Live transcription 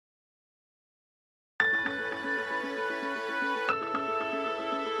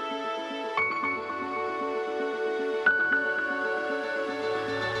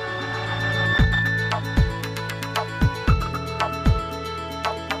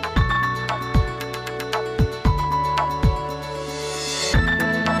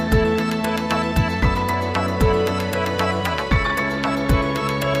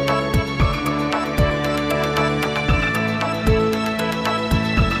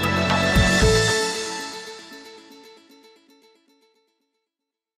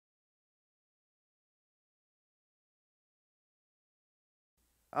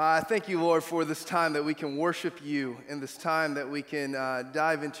Thank you, Lord, for this time that we can worship you and this time that we can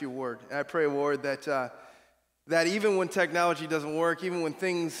dive into your word. And I pray, Lord, that even when technology doesn't work, even when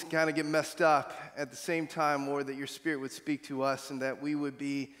things kind of get messed up, at the same time, Lord, that your spirit would speak to us and that we would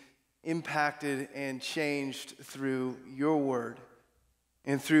be impacted and changed through your word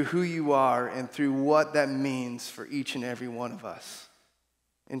and through who you are and through what that means for each and every one of us.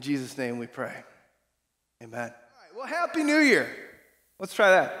 In Jesus' name we pray. Amen. All right, well, Happy New Year. Let's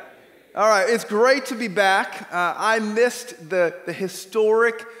try that. All right, it's great to be back. I missed the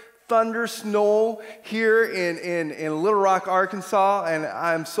historic thunder snow here in Little Rock, Arkansas, and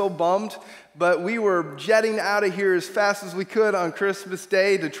I'm so bummed. But we were jetting out of here as fast as we could on Christmas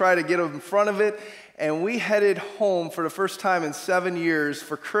Day to try to get in front of it, and we headed home for the first time in 7 years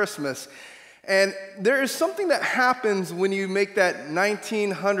for Christmas. And there is something that happens when you make that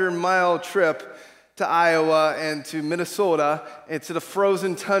 1,900-mile trip to Iowa and to Minnesota and to the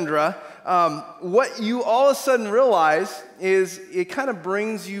frozen tundra. What you all of a sudden realize is it kind of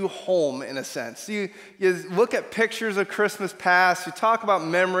brings you home in a sense. You look at pictures of Christmas past, you talk about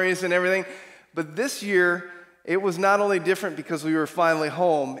memories and everything, but this year it was not only different because we were finally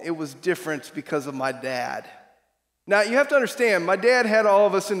home, it was different because of my dad. Now you have to understand, my dad had all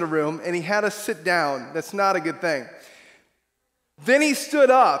of us in the room and he had us sit down. That's not a good thing. Then he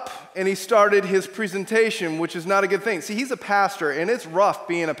stood up and he started his presentation, which is not a good thing. See, he's a pastor, and it's rough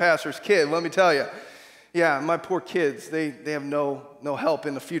being a pastor's kid, let me tell you. Yeah, my poor kids, they have no help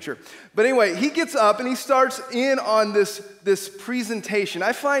in the future. But anyway, he gets up and he starts in on this presentation.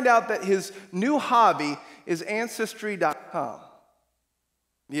 I find out that his new hobby is Ancestry.com.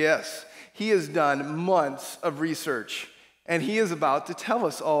 Yes, he has done months of research, and he is about to tell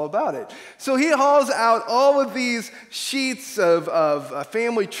us all about it. So he hauls out all of these sheets of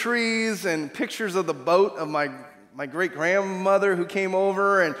family trees and pictures of the boat of my great-grandmother who came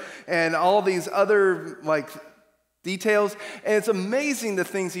over and all these other details. And it's amazing the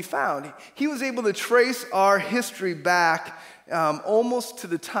things he found. He was able to trace our history back almost to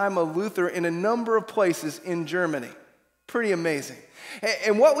the time of Luther in a number of places in Germany. Pretty amazing.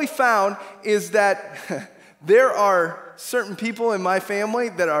 And what we found is that there are certain people in my family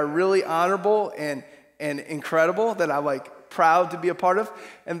that are really honorable and incredible that I'm proud to be a part of,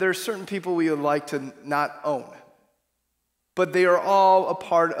 and there are certain people we would like to not own. But they are all a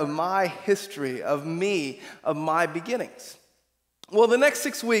part of my history, of me, of my beginnings. Well, the next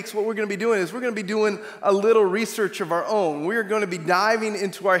 6 weeks, what we're going to be doing is we're going to be doing a little research of our own. We're going to be diving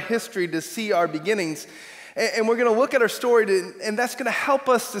into our history to see our beginnings, and we're going to look at our story, and that's going to help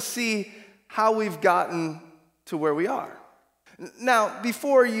us to see how we've gotten to where we are. Now,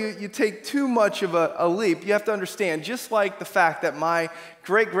 before you take too much of a leap, you have to understand, just like the fact that my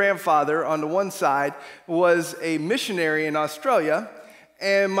great-grandfather on the one side was a missionary in Australia,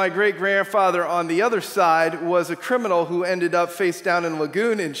 and my great-grandfather on the other side was a criminal who ended up face down in a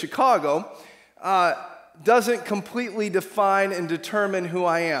lagoon in Chicago, doesn't completely define and determine who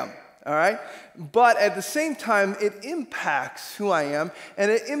I am, all right? But at the same time, it impacts who I am,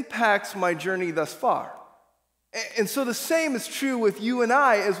 and it impacts my journey thus far. And so the same is true with you and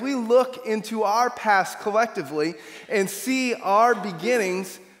I as we look into our past collectively and see our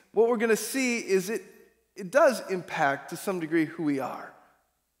beginnings. What we're going to see is it does impact to some degree who we are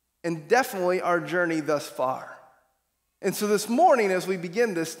and definitely our journey thus far. And so this morning as we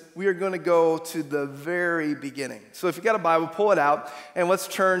begin this, we are going to go to the very beginning. So if you've got a Bible, pull it out and let's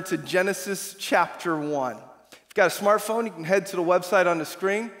turn to Genesis chapter 1. If you've got a smartphone, you can head to the website on the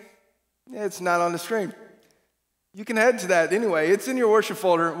screen. It's not on the screen. You can head to that anyway. It's in your worship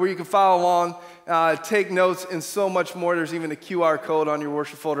folder where you can follow along, take notes, and so much more. There's even a QR code on your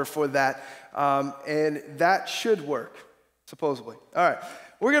worship folder for that. And that should work, supposedly. All right.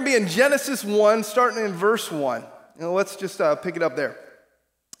 We're going to be in Genesis 1, starting in verse 1. Let's just pick it up there.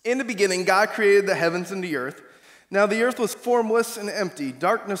 In the beginning, God created the heavens and the earth. Now the earth was formless and empty.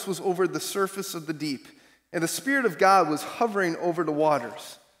 Darkness was over the surface of the deep, and the Spirit of God was hovering over the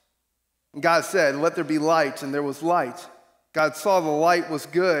waters. And God said, "Let there be light," and there was light. God saw the light was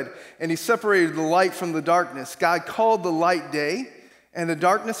good, and he separated the light from the darkness. God called the light day, and the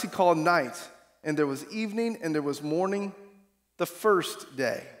darkness he called night. And there was evening, and there was morning, the first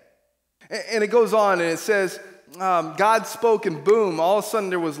day. And it goes on, and it says, God spoke, and boom, all of a sudden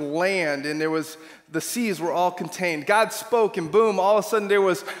there was land, and the seas were all contained. God spoke, and boom, all of a sudden there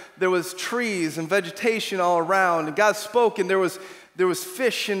was trees and vegetation all around. And God spoke, and there was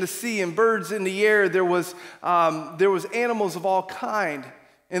fish in the sea and birds in the air. There was animals of all kind.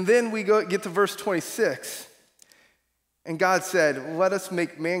 And then we get to verse 26. And God said, "Let us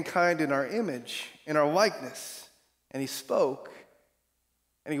make mankind in our image, in our likeness." And he spoke,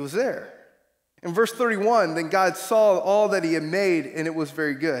 And he was there. In verse 31, then God saw all that he had made, and it was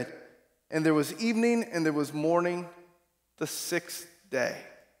very good. And there was evening, and there was morning, the sixth day.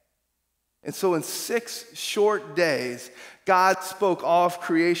 And so in 6 short days, God spoke all of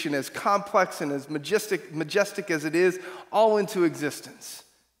creation, as complex and as majestic as it is, all into existence.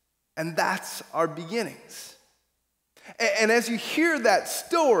 And that's our beginnings. And as you hear that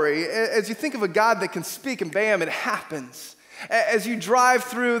story, as you think of a God that can speak and bam, it happens. As you drive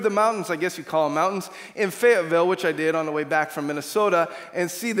through the mountains, I guess you call them mountains, in Fayetteville, which I did on the way back from Minnesota, and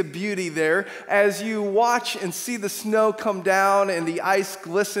see the beauty there, as you watch and see the snow come down and the ice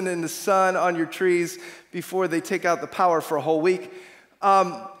glisten in the sun on your trees before they take out the power for a whole week,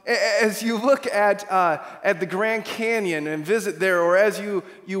 as you look at the Grand Canyon and visit there, or as you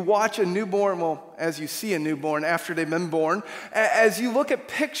watch a newborn, well, as you see a newborn after they've been born, as you look at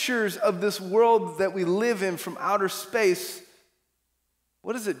pictures of this world that we live in from outer space,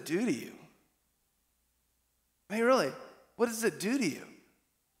 what does it do to you? I mean, really, what does it do to you?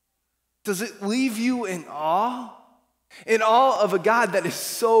 Does it leave you in awe? In awe of a God that is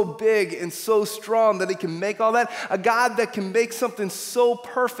so big and so strong that he can make all that? A God that can make something so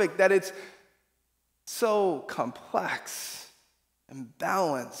perfect that it's so complex and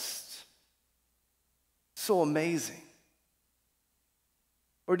balanced, so amazing?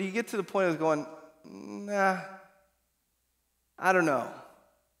 Or do you get to the point of going, nah, I don't know.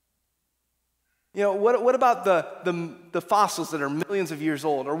 You know, what about the fossils that are millions of years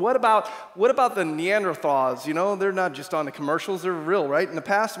old? Or what about the Neanderthals? You know, they're not just on the commercials, they're real, right? In the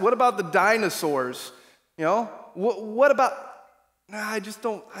past, what about the dinosaurs? You know, what about, I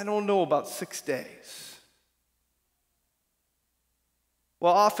don't know about 6 days.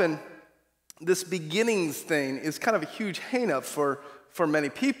 Well, often this beginnings thing is kind of a huge hang-up for many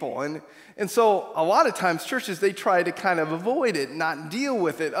people. And so a lot of times churches, they try to kind of avoid it, not deal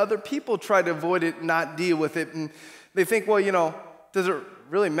with it. Other people try to avoid it, not deal with it. And they think, well, you know, does it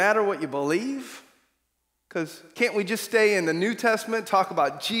really matter what you believe? Because can't we just stay in the New Testament, talk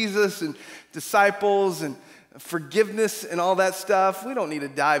about Jesus and disciples and forgiveness and all that stuff? We don't need to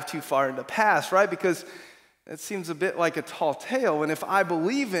dive too far into the past, right? Because it seems a bit like a tall tale. And if I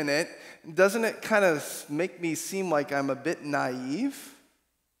believe in it, doesn't it kind of make me seem like I'm a bit naive?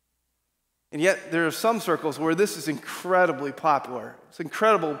 And yet there are some circles where this is incredibly popular. It's an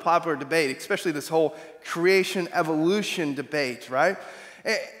incredibly popular debate, especially this whole creation evolution debate, right?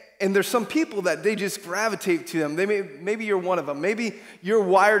 And there's some people that they just gravitate to them. Maybe you're one of them. Maybe you're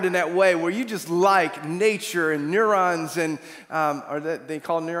wired in that way where you just like nature and neurons and, they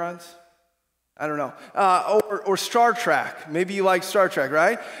call neurons? I don't know. Or Star Trek. Maybe you like Star Trek,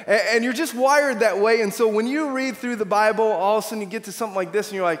 right? And you're just wired that way. And so when you read through the Bible, all of a sudden you get to something like this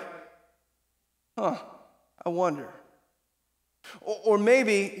and you're like, I wonder. Or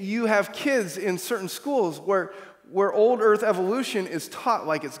maybe you have kids in certain schools where old earth evolution is taught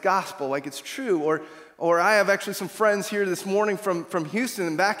like it's gospel, like it's true. Or I have actually some friends here this morning from Houston.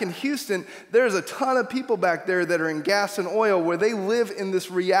 And back in Houston, there's a ton of people back there that are in gas and oil where they live in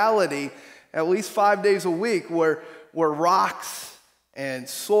this reality at least 5 days a week where rocks and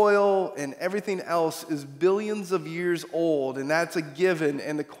soil and everything else is billions of years old, and that's a given,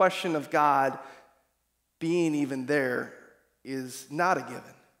 and the question of God being even there is not a given.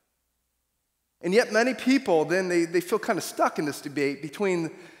 And yet many people, then they feel kind of stuck in this debate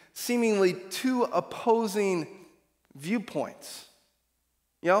between seemingly two opposing viewpoints.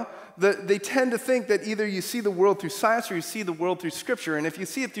 You know, they tend to think that either you see the world through science or you see the world through Scripture. And if you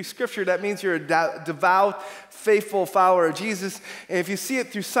see it through Scripture, that means you're a devout, faithful follower of Jesus. And if you see it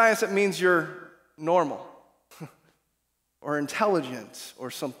through science, that means you're normal or intelligent or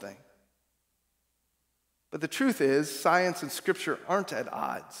something. But the truth is, science and Scripture aren't at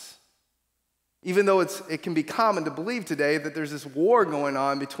odds. Even though it can be common to believe today that there's this war going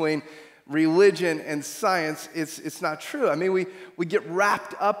on between religion and science, it's not true. I mean, we get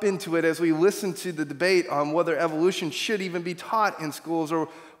wrapped up into it as we listen to the debate on whether evolution should even be taught in schools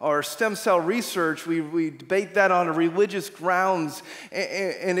or stem cell research. We debate that on religious grounds,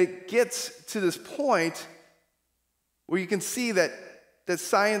 and it gets to this point where you can see that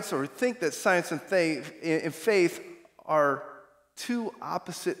science, or think that science and faith are two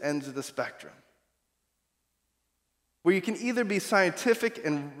opposite ends of the spectrum. Where you can either be scientific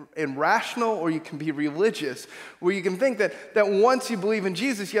and rational, or you can be religious. Where you can think that once you believe in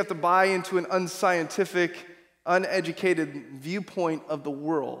Jesus, you have to buy into an unscientific, uneducated viewpoint of the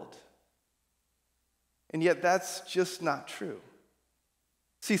world. And yet that's just not true.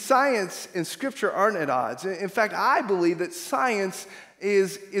 See, science and Scripture aren't at odds. In fact, I believe that science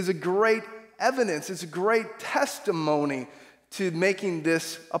is a great evidence. It's a great testimony to making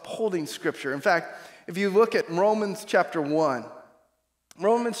this upholding Scripture. In fact, if you look at Romans chapter 1,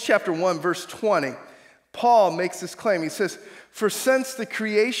 verse 20, Paul makes this claim. He says, "For since the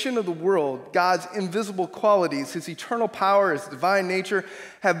creation of the world, God's invisible qualities, his eternal power, his divine nature,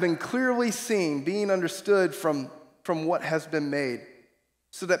 have been clearly seen, being understood from what has been made,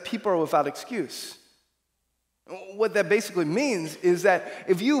 so that people are without excuse." What that basically means is that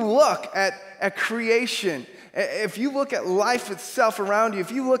if you look at creation, if you look at life itself around you,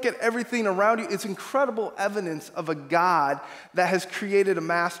 if you look at everything around you, it's incredible evidence of a God that has created a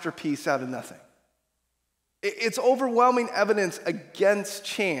masterpiece out of nothing. It's overwhelming evidence against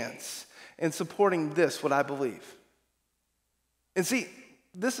chance in supporting this, what I believe. And see,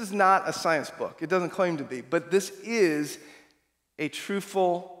 this is not a science book. It doesn't claim to be, but this is a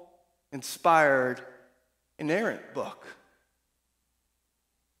truthful, inspired, inerrant book.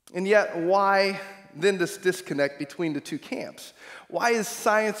 And yet, why then this disconnect between the two camps? Why is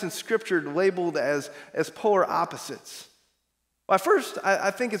science and Scripture labeled as polar opposites? Well, first,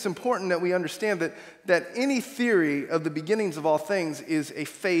 I think it's important that we understand that any theory of the beginnings of all things is a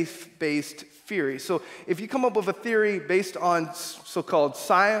faith-based theory. So if you come up with a theory based on so-called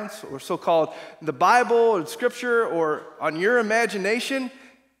science or so-called the Bible or Scripture or on your imagination,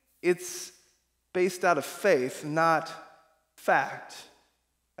 it's based out of faith, not fact.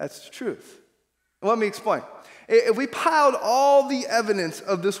 That's the truth. Let me explain. If we piled all the evidence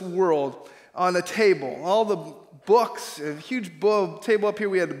of this world on a table, all the books, a huge table up here,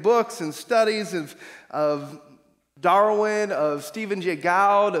 we had the books and studies of Darwin, of Stephen Jay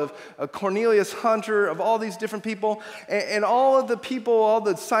Gould, of Cornelius Hunter, of all these different people, and all of the people, all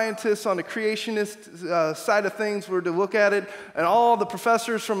the scientists on the creationist side of things were to look at it, and all the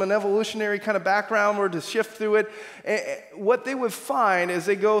professors from an evolutionary kind of background were to shift through it. And what they would find as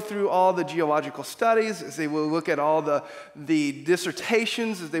they go through all the geological studies, as they would look at all the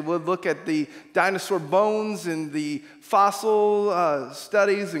dissertations, as they would look at the dinosaur bones and the fossil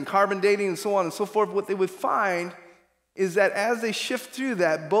studies and carbon dating and so on and so forth, what they would find is that as they shift through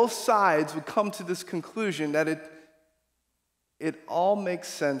that, both sides would come to this conclusion that it all makes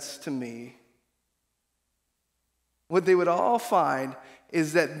sense to me. What they would all find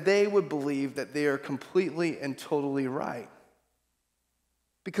is that they would believe that they are completely and totally right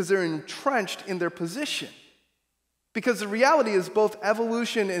because they're entrenched in their position. Because the reality is both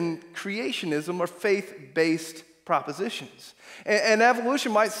evolution and creationism are faith-based propositions. And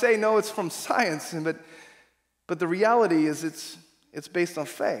evolution might say, no, it's from science, but the reality is it's based on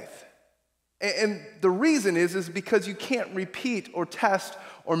faith. And the reason is because you can't repeat or test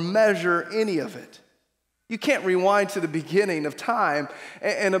or measure any of it. You can't rewind to the beginning of time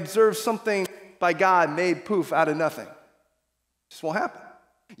and observe something by God made poof out of nothing. It just won't happen.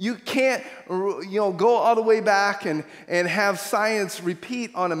 You can't go all the way back and have science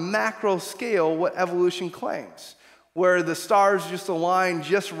repeat on a macro scale what evolution claims, where the stars just align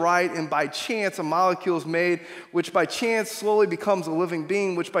just right, and by chance a molecule is made, which by chance slowly becomes a living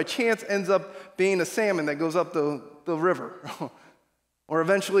being, which by chance ends up being a salmon that goes up the river, or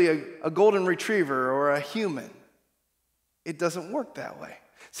eventually a golden retriever or a human. It doesn't work that way.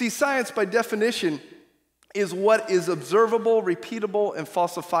 See, science by definition is what is observable, repeatable, and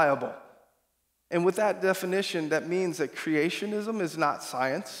falsifiable. And with that definition, that means that creationism is not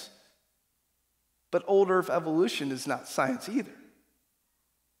science, but old earth evolution is not science either.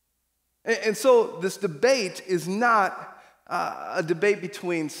 And so this debate is not a debate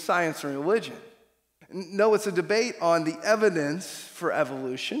between science and religion. No, it's a debate on the evidence for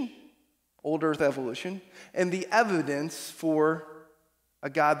evolution, old earth evolution, and the evidence for a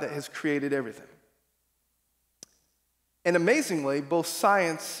God that has created everything. And amazingly, both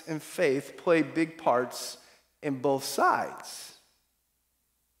science and faith play big parts in both sides.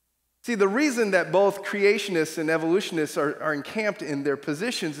 See, the reason that both creationists and evolutionists are encamped in their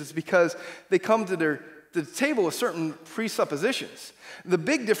positions is because they come to the table with certain presuppositions. The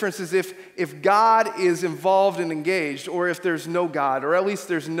big difference is if God is involved and engaged, or if there's no God, or at least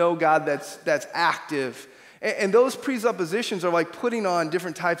there's no God that's active. And those presuppositions are like putting on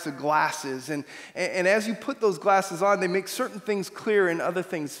different types of glasses. And as you put those glasses on, they make certain things clear and other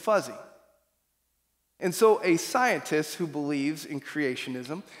things fuzzy. And so a scientist who believes in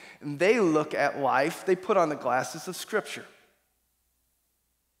creationism, they look at life, they put on the glasses of Scripture.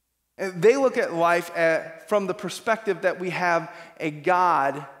 And they look at life from the perspective that we have a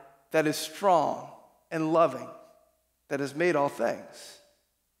God that is strong and loving, that has made all things.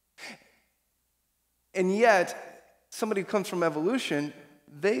 And yet, somebody who comes from evolution,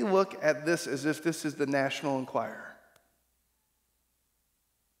 they look at this as if this is the National Enquirer.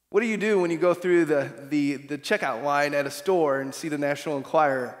 What do you do when you go through the checkout line at a store and see the National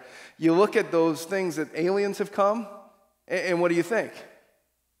Enquirer? You look at those things that aliens have come, and what do you think?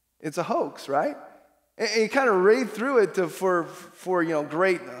 It's a hoax, right? And you kind of read through it for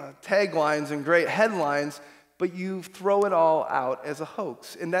great taglines and great headlines, but you throw it all out as a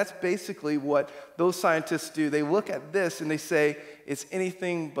hoax. And that's basically what those scientists do. They look at this and they say, it's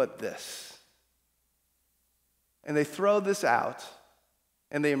anything but this. And they throw this out,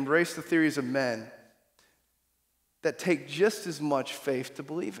 and they embrace the theories of men that take just as much faith to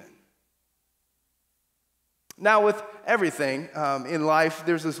believe in. Now, with everything in life,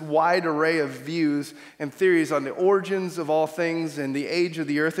 there's this wide array of views and theories on the origins of all things and the age of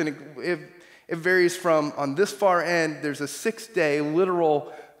the earth, and it varies from, on this far end, there's a 6-day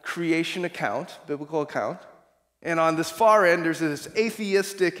literal creation account, biblical account, and on this far end, there's this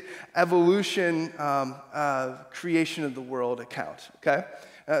atheistic evolution creation of the world account, okay?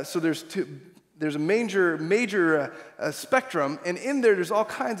 So there's a major spectrum, and in there's all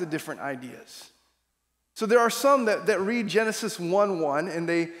kinds of different ideas. So there are some that read Genesis 1:1, and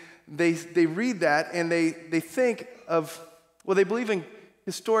they read that, and they think of, well, they believe in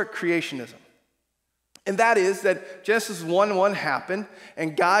historic creationism. And that is that Genesis 1:1 happened,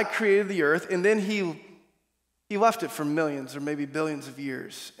 and God created the earth, and then he left it for millions or maybe billions of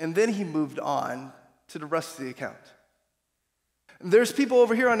years, and then he moved on to the rest of the account. There's people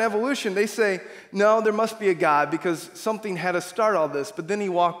over here on evolution, they say, no, there must be a God because something had to start all this, but then he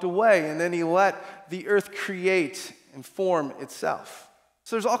walked away, and then he let the earth create and form itself.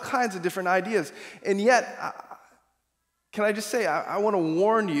 So there's all kinds of different ideas. And yet, can I just say, I want to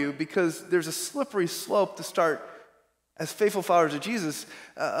warn you, because there's a slippery slope to start, as faithful followers of Jesus,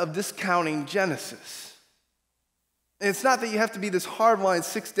 of discounting Genesis. And it's not that you have to be this hardline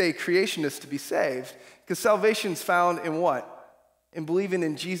 6-day creationist to be saved, because salvation's found in what? In believing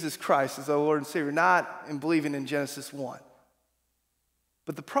in Jesus Christ as our Lord and Savior, not in believing in Genesis 1.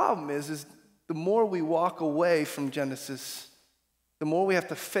 But the problem is the more we walk away from Genesis, the more we have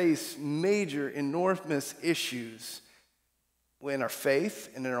to face major, enormous issues in our faith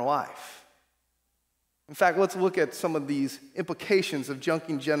and in our life. In fact, let's look at some of these implications of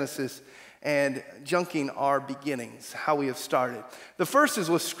junking Genesis and junking our beginnings, how we have started. The first is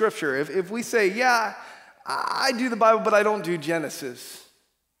with Scripture. If we say, yeah, I do the Bible, but I don't do Genesis,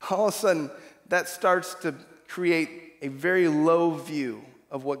 all of a sudden that starts to create a very low view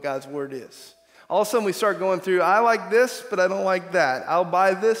of what God's Word is. All of a sudden we start going through, I like this, but I don't like that. I'll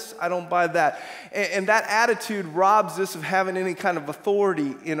buy this, I don't buy that. And that attitude robs us of having any kind of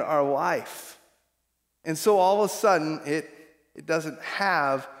authority in our life. And so all of a sudden it doesn't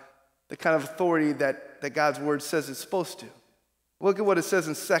have the kind of authority that God's Word says it's supposed to. Look at what it says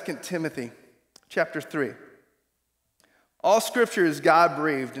in 2 Timothy chapter 3. All Scripture is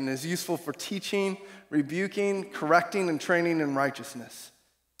God-breathed and is useful for teaching, rebuking, correcting, and training in righteousness,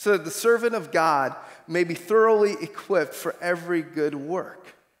 so that the servant of God may be thoroughly equipped for every good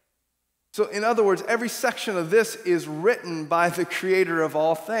work. So in other words, every section of this is written by the Creator of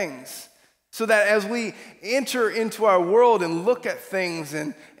all things, so that as we enter into our world and look at things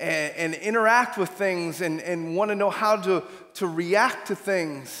and interact with things and want to know how to react to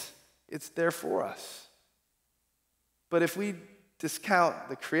things, it's there for us. But if we discount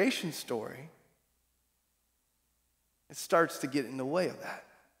the creation story, it starts to get in the way of that.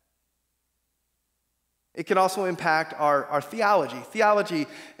 It can also impact our theology. Theology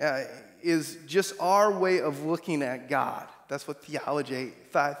is just our way of looking at God. That's what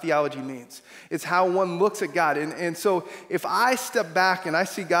theology means. It's how one looks at God. And so if I step back and I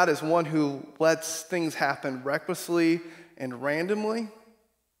see God as one who lets things happen recklessly and randomly,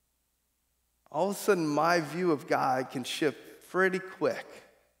 all of a sudden my view of God can shift pretty quick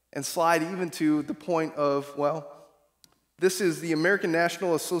and slide even to the point of, well, this is the American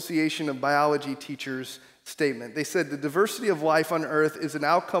National Association of Biology Teachers statement. They said the diversity of life on Earth is an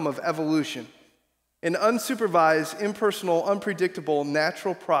outcome of evolution, an unsupervised, impersonal, unpredictable,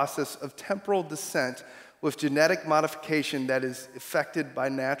 natural process of temporal descent with genetic modification that is effected by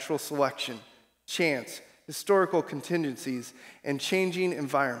natural selection, chance, historical contingencies, and changing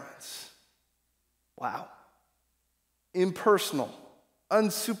environments. Wow. Impersonal,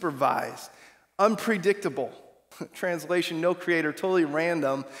 unsupervised, unpredictable. Translation, no creator, totally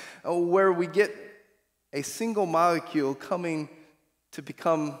random, where we get a single molecule coming to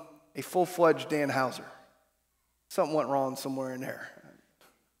become a full-fledged Dan Houser. Something went wrong somewhere in there.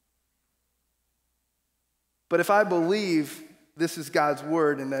 But if I believe this is God's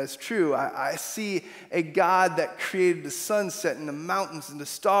word and that it's true, I see a God that created the sunset and the mountains and the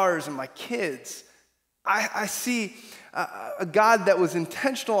stars and my kids. I see a God that was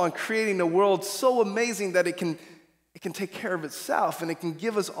intentional on creating a world so amazing that it can take care of itself and it can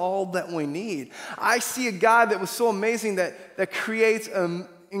give us all that we need. I see a God that was so amazing that creates an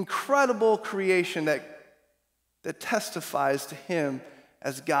incredible creation that testifies to him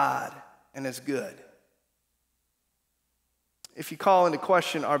as God and as good. If you call into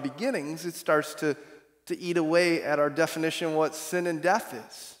question our beginnings, it starts to eat away at our definition of what sin and death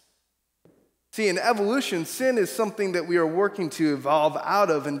is. See, in evolution, sin is something that we are working to evolve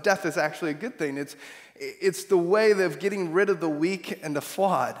out of, and death is actually a good thing. It's the way of getting rid of the weak and the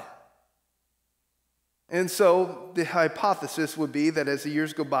flawed. And so the hypothesis would be that as the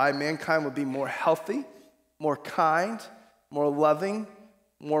years go by, mankind would be more healthy, more kind, more loving,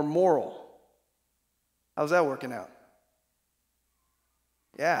 more moral. How's that working out?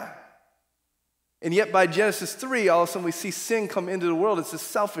 Yeah. And yet by Genesis 3, all of a sudden we see sin come into the world. It's this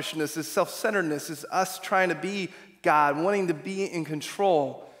selfishness, this self-centeredness, it's us trying to be God, wanting to be in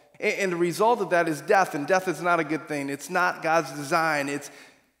control. And the result of that is death, and death is not a good thing. It's not God's design. It's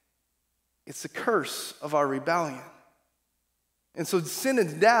the curse of our rebellion. And so sin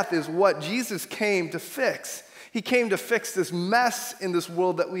and death is what Jesus came to fix. He came to fix this mess in this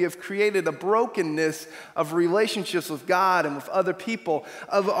world that we have created, a brokenness of relationships with God and with other people,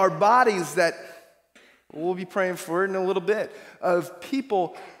 of our bodies that we'll be praying for it in a little bit, of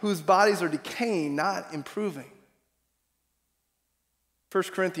people whose bodies are decaying, not improving. 1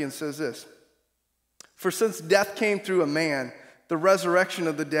 Corinthians says this, "For since death came through a man, the resurrection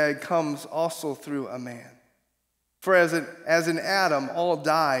of the dead comes also through a man. For as in Adam all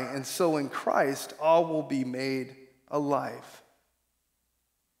die, and so in Christ all will be made alive."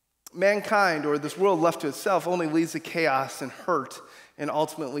 Mankind, or this world left to itself, only leads to chaos and hurt and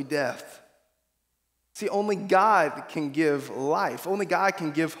ultimately death. See, only God can give life. Only God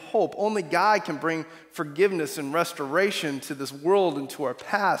can give hope. Only God can bring forgiveness and restoration to this world and to our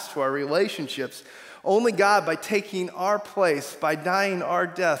past, to our relationships. Only God, by taking our place, by dying our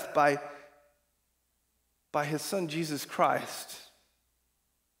death, by his son Jesus Christ,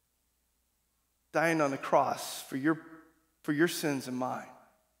 dying on the cross for your sins and mine.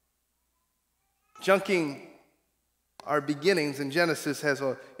 Junking our beginnings in Genesis has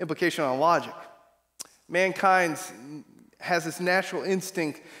an implication on logic. Mankind has this natural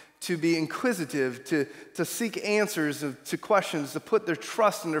instinct to be inquisitive, to seek answers to questions, to put their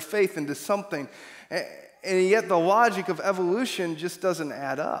trust and their faith into something. And yet the logic of evolution just doesn't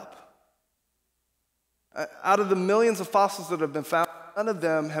add up. Out of the millions of fossils that have been found, none of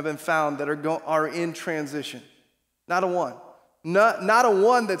them have been found that are in transition. Not a one. Not a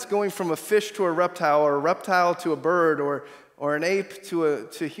one that's going from a fish to a reptile, or a reptile to a bird, or an ape to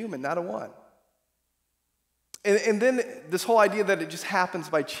a human. Not a one. And then this whole idea that it just happens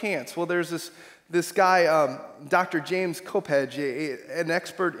by chance. Well, there's this guy, Dr. James Kopech, an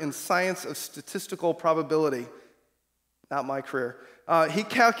expert in science of statistical probability. Not my career. He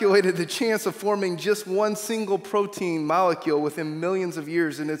calculated the chance of forming just one single protein molecule within millions of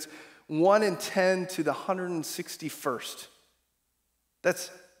years, and it's 1 in 10 to the 161st.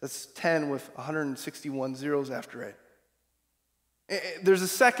 That's 10 with 161 zeros after it. There's a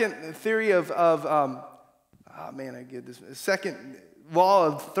second theory second law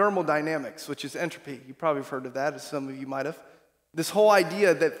of thermodynamics, which is entropy. You probably have heard of that, as some of you might have. This whole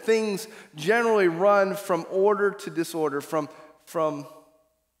idea that things generally run from order to disorder, from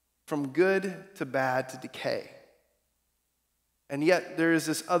good to bad to decay. And yet there is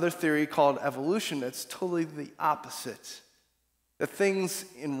this other theory called evolution that's totally the opposite. That things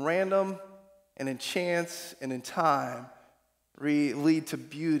in random and in chance and in time lead to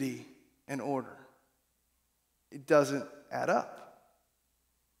beauty and order. It doesn't add up.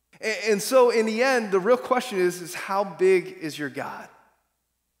 And so in the end, the real question is how big is your God?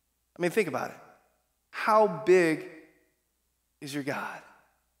 I mean, think about it. How big is your God?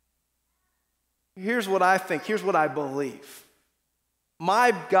 Here's what I think. Here's what I believe.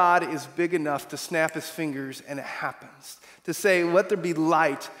 My God is big enough to snap his fingers and it happens. To say, let there be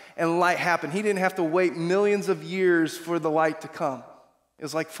light, and light happened. He didn't have to wait millions of years for the light to come. It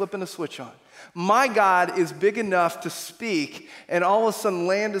was like flipping a switch on. My God is big enough to speak, and all of a sudden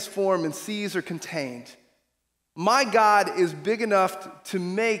land is formed and seas are contained. My God is big enough to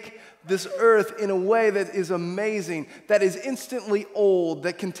make this earth in a way that is amazing, that is instantly old,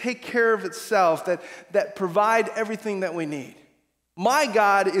 that can take care of itself, that provide everything that we need. My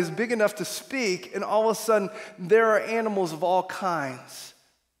God is big enough to speak, and all of a sudden there are animals of all kinds.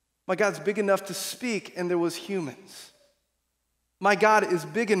 My God's big enough to speak, and there was humans. My God is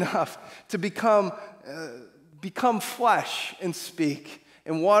big enough to become flesh and speak.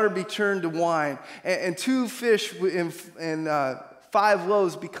 and water be turned to wine, and 2 fish and 5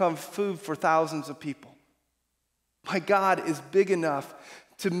 loaves become food for thousands of people. My God is big enough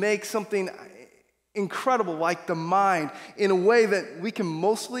to make something incredible like the mind in a way that we can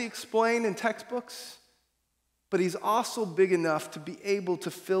mostly explain in textbooks, but he's also big enough to be able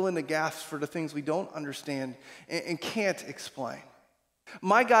to fill in the gaps for the things we don't understand and can't explain.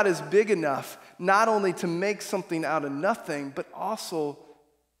 My God is big enough not only to make something out of nothing, but also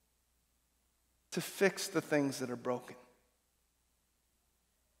to fix the things that are broken.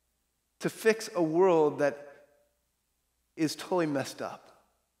 To fix a world that is totally messed up.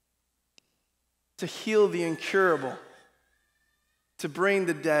 To heal the incurable. To bring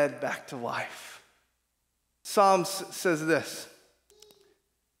the dead back to life. Psalms says this.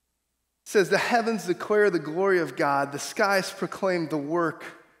 It says, the heavens declare the glory of God. The skies proclaim the work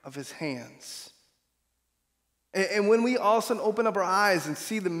of his hands. And when we all of a sudden open up our eyes and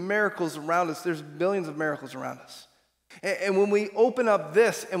see the miracles around us, there's billions of miracles around us. And when we open up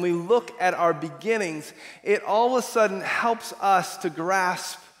this and we look at our beginnings, it all of a sudden helps us to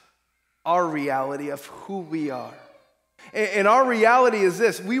grasp our reality of who we are. And our reality is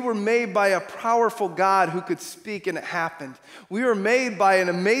this: we were made by a powerful God who could speak and it happened. We were made by an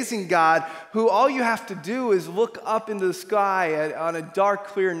amazing God who all you have to do is look up into the sky on a dark,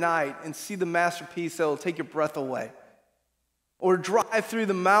 clear night and see the masterpiece that will take your breath away. Or drive through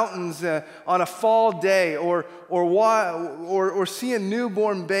the mountains on a fall day, or see a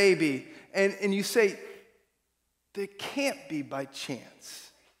newborn baby, and you say, that can't be by chance.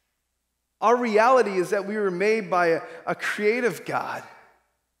 Our reality is that we were made by a creative God.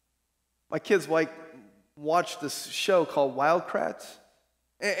 My kids watch this show called Wild Kratts.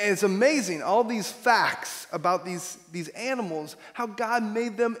 And it's amazing, all these facts about these animals, how God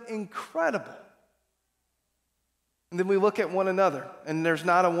made them incredible. And then we look at one another, and there's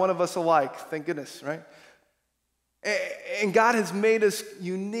not a one of us alike, thank goodness, right? And God has made us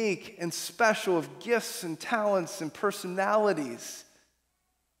unique and special with gifts and talents and personalities.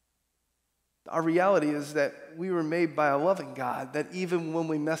 Our reality is that we were made by a loving God, that even when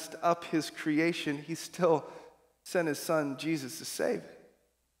we messed up his creation, he still sent his son, Jesus, to save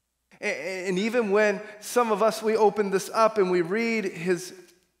it. And even when some of us, we open this up and we read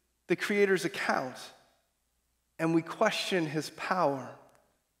the Creator's account, and we question his power,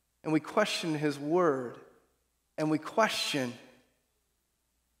 and we question his word, and we question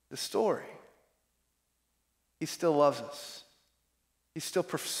the story, he still loves us. He still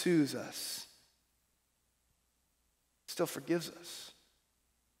pursues us. Still forgives us.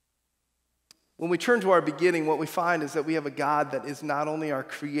 When we turn to our beginning, what we find is that we have a God that is not only our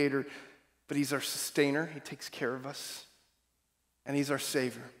creator, but he's our sustainer. He takes care of us. And he's our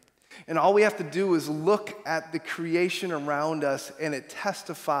savior. And all we have to do is look at the creation around us, and it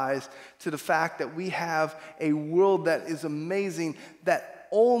testifies to the fact that we have a world that is amazing, that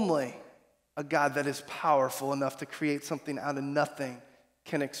only a God that is powerful enough to create something out of nothing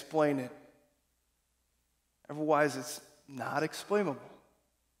can explain it. Otherwise, it's not explainable.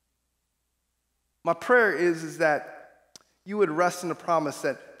 My prayer is that you would rest in the promise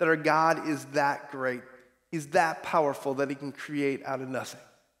that our God is that great. He's that powerful that he can create out of nothing.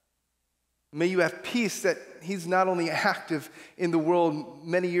 May you have peace that he's not only active in the world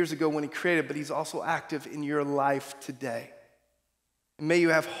many years ago when he created, but he's also active in your life today. And may you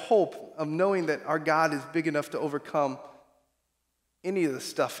have hope of knowing that our God is big enough to overcome any of the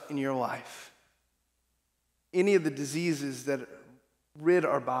stuff in your life. Any of the diseases that rid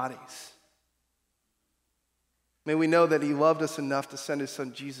our bodies. May we know that he loved us enough to send his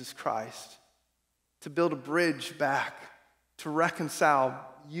son Jesus Christ to build a bridge back, to reconcile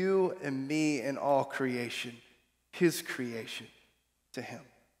you and me and all creation, his creation, to him.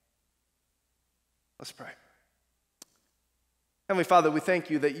 Let's pray. Heavenly Father, we thank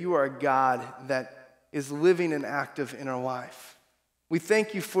you that you are a God that is living and active in our life. We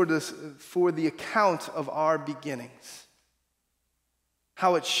thank you for the account of our beginnings,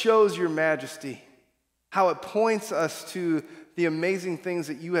 how it shows your majesty, how it points us to the amazing things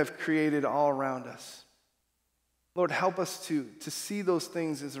that you have created all around us. Lord, help us to see those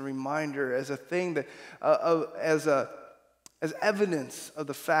things as a reminder, as a thing that, as evidence of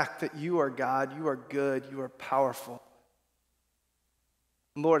the fact that you are God, you are good, you are powerful.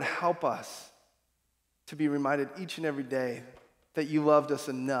 Lord, help us to be reminded each and every day that you loved us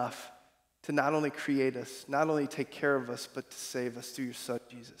enough to not only create us, not only take care of us, but to save us through your son,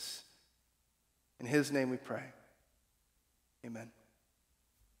 Jesus. In his name we pray. Amen.